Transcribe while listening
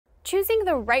Choosing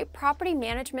the right property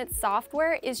management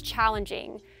software is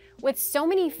challenging, with so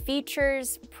many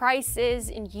features, prices,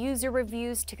 and user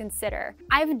reviews to consider.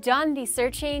 I've done the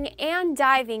searching and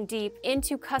diving deep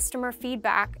into customer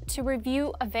feedback to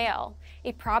review Avail,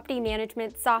 a property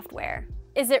management software.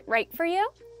 Is it right for you?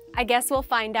 I guess we'll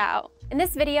find out. In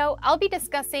this video, I'll be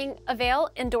discussing Avail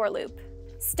and DoorLoop.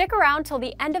 Stick around till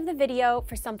the end of the video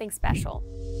for something special.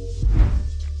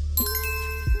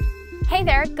 Hey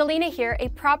there, Galina here, a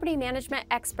property management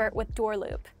expert with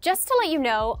DoorLoop. Just to let you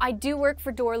know, I do work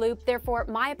for DoorLoop, therefore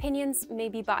my opinions may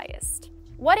be biased.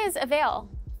 What is Avail?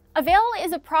 Avail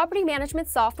is a property management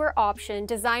software option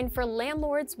designed for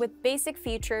landlords with basic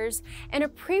features and a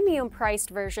premium-priced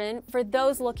version for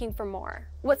those looking for more.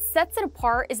 What sets it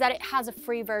apart is that it has a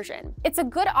free version. It's a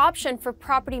good option for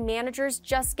property managers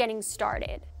just getting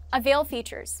started. Avail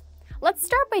Features. Let's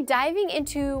start by diving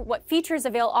into what features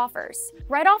Avail offers.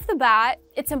 Right off the bat,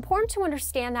 it's important to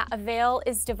understand that Avail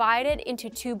is divided into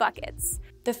two buckets: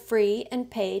 the free and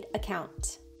paid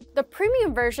account. The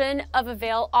premium version of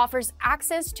Avail offers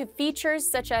access to features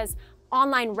such as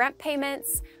online rent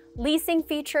payments, leasing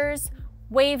features,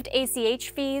 waived ACH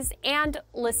fees, and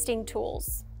listing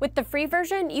tools. With the free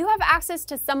version, you have access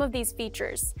to some of these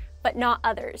features, but not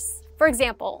others. For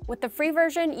example, with the free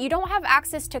version, you don't have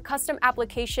access to custom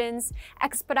applications,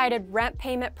 expedited rent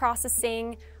payment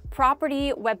processing,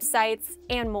 property websites,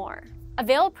 and more.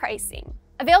 Avail Pricing.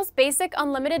 Avail's basic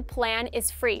unlimited plan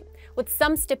is free, with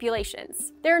some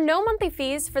stipulations. There are no monthly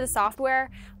fees for the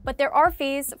software, but there are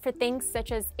fees for things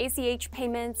such as ACH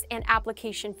payments and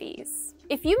application fees.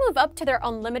 If you move up to their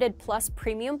Unlimited Plus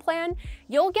Premium plan,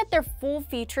 you'll get their full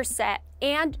feature set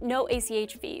and no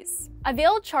ACH fees.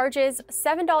 Avail charges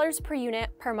 $7 per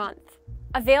unit per month.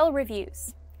 Avail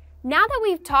Reviews. Now that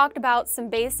we've talked about some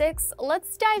basics,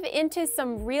 let's dive into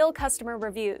some real customer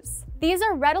reviews. These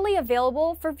are readily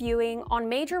available for viewing on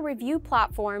major review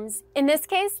platforms. In this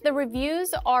case, the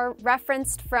reviews are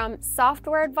referenced from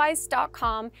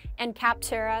softwareadvice.com and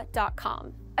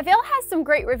capterra.com. Avail has some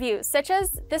great reviews, such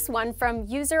as this one from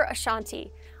user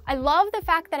Ashanti. I love the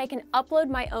fact that I can upload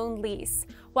my own lease.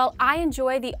 While I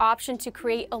enjoy the option to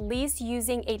create a lease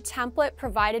using a template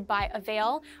provided by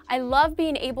Avail, I love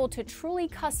being able to truly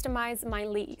customize my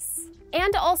lease.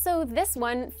 And also this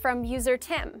one from user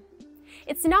Tim.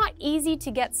 It's not easy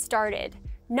to get started,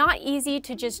 not easy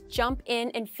to just jump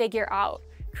in and figure out.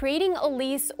 Creating a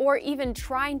lease or even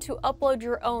trying to upload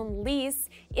your own lease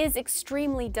is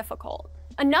extremely difficult.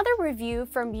 Another review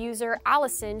from user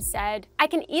Allison said, "I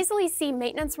can easily see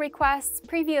maintenance requests,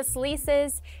 previous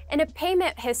leases, and a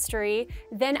payment history,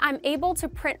 then I'm able to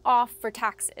print off for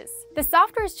taxes. The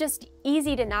software is just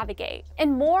easy to navigate."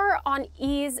 And more on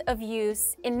ease of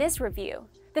use in this review.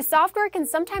 The software can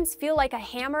sometimes feel like a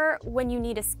hammer when you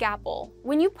need a scalpel.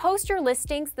 When you post your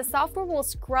listings, the software will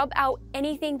scrub out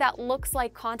anything that looks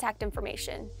like contact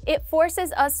information. It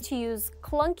forces us to use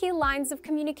clunky lines of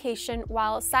communication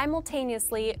while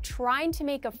simultaneously trying to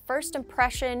make a first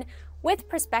impression with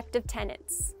prospective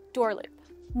tenants. DoorLoop.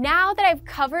 Now that I've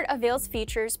covered Avail's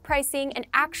features, pricing, and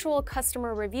actual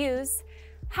customer reviews,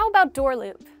 how about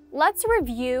DoorLoop? Let's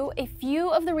review a few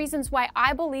of the reasons why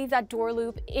I believe that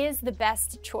DoorLoop is the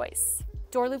best choice.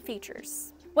 DoorLoop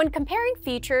Features. When comparing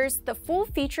features, the full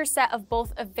feature set of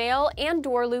both Avail and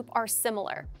DoorLoop are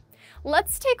similar.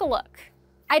 Let's take a look.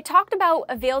 I talked about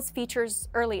Avail's features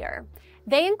earlier.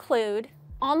 They include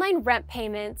online rent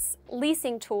payments,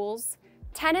 leasing tools,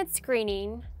 tenant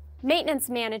screening, maintenance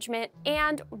management,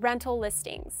 and rental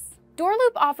listings.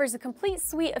 DoorLoop offers a complete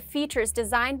suite of features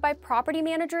designed by property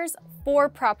managers for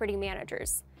property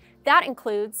managers. That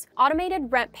includes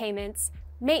automated rent payments,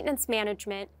 maintenance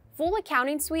management, full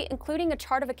accounting suite including a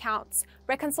chart of accounts,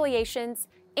 reconciliations,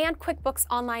 and QuickBooks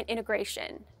Online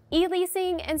integration,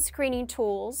 e-leasing and screening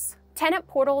tools, tenant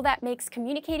portal that makes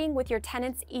communicating with your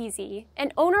tenants easy,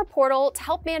 an owner portal to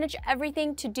help manage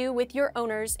everything to do with your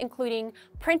owners including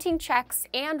printing checks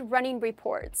and running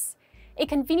reports, a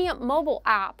convenient mobile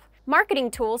app, marketing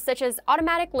tools such as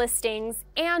automatic listings,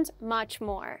 and much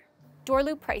more.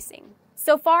 DoorLoop Pricing.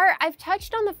 So far, I've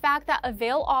touched on the fact that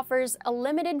Avail offers a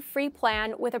limited free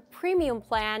plan with a premium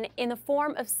plan in the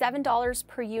form of $7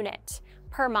 per unit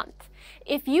per month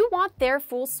if you want their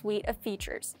full suite of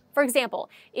features. For example,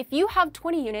 if you have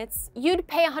 20 units, you'd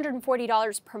pay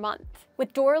 $140 per month.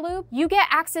 With DoorLoop, you get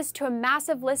access to a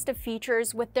massive list of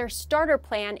features with their starter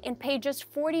plan and pay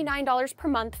just $49 per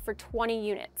month for 20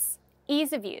 units.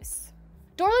 Ease of use.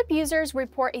 DoorLoop users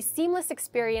report a seamless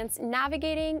experience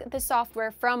navigating the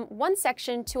software from one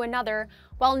section to another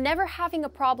while never having a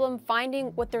problem finding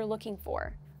what they're looking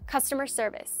for. Customer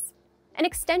service. An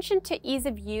extension to ease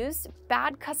of use,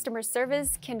 bad customer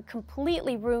service can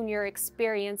completely ruin your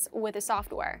experience with the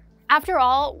software. After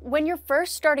all, when you're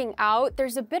first starting out,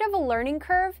 there's a bit of a learning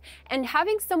curve, and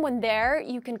having someone there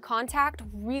you can contact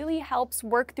really helps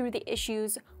work through the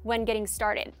issues when getting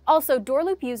started. Also,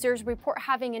 DoorLoop users report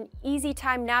having an easy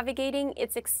time navigating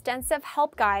its extensive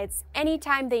help guides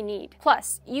anytime they need.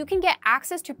 Plus, you can get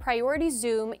access to priority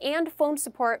Zoom and phone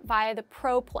support via the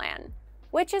Pro plan,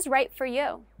 which is right for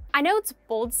you. I know it's a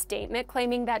bold statement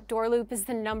claiming that DoorLoop is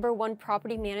the #1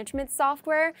 property management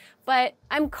software, but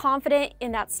I'm confident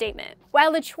in that statement.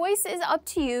 While the choice is up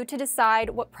to you to decide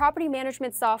what property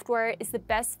management software is the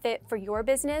best fit for your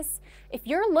business, if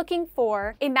you're looking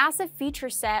for a massive feature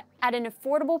set at an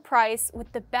affordable price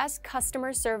with the best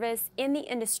customer service in the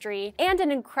industry and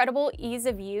an incredible ease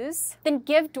of use, then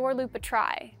give DoorLoop a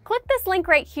try. Click this link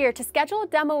right here to schedule a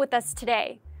demo with us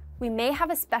today. We may have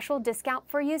a special discount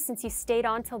for you since you stayed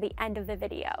on till the end of the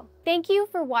video. Thank you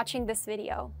for watching this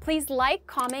video. Please like,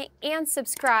 comment, and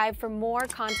subscribe for more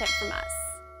content from us.